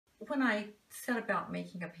when I set about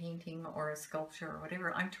making a painting or a sculpture or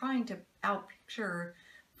whatever, I'm trying to outpicture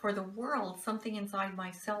for the world something inside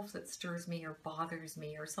myself that stirs me or bothers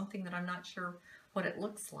me, or something that I'm not sure what it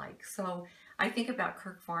looks like. So I think about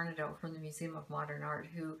Kirk Varnedoe from the Museum of Modern Art,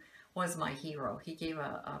 who was my hero. He gave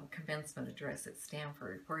a commencement address at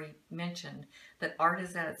Stanford where he mentioned that art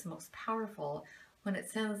is at its most powerful when it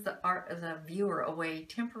sends the viewer away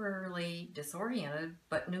temporarily disoriented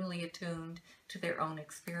but newly attuned to their own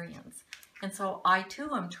experience. And so I too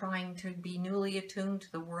am trying to be newly attuned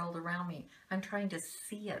to the world around me. I'm trying to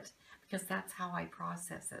see it, because that's how I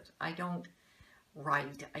process it. I don't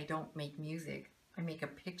write, I don't make music, I make a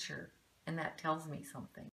picture, and that tells me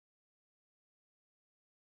something.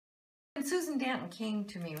 And Susan Danton came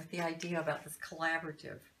to me with the idea about this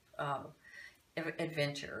collaborative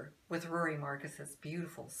adventure with Rory Marcus's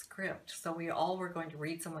beautiful script. So we all were going to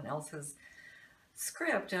read someone else's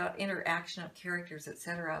script, interaction of characters,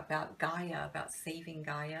 etc., about Gaia, about saving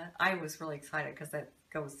Gaia. I was really excited because that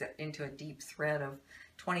goes into a deep thread of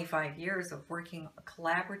 25 years of working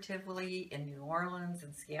collaboratively in New Orleans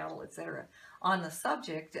and Seattle, etc., on the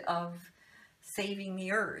subject of saving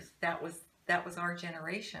the earth. That was our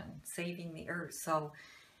generation, saving the earth. So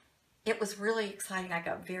it was really exciting. I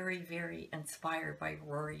got very, very inspired by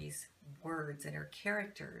Rory's words and her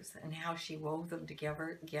characters and how she wove them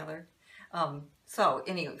together. So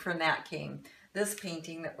anyway, from that came this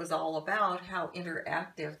painting that was all about how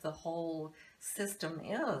interactive the whole system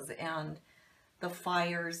is, and the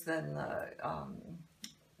fires, then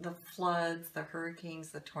the floods, the hurricanes,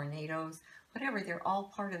 the tornadoes, whatever, they're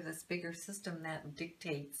all part of this bigger system that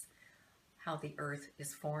dictates how the earth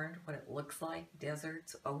is formed, what it looks like,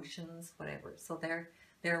 deserts, oceans, whatever. So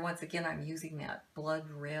there once again, I'm using that blood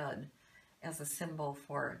red as a symbol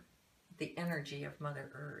for the energy of Mother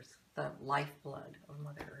Earth, the lifeblood of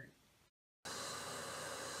Mother Earth.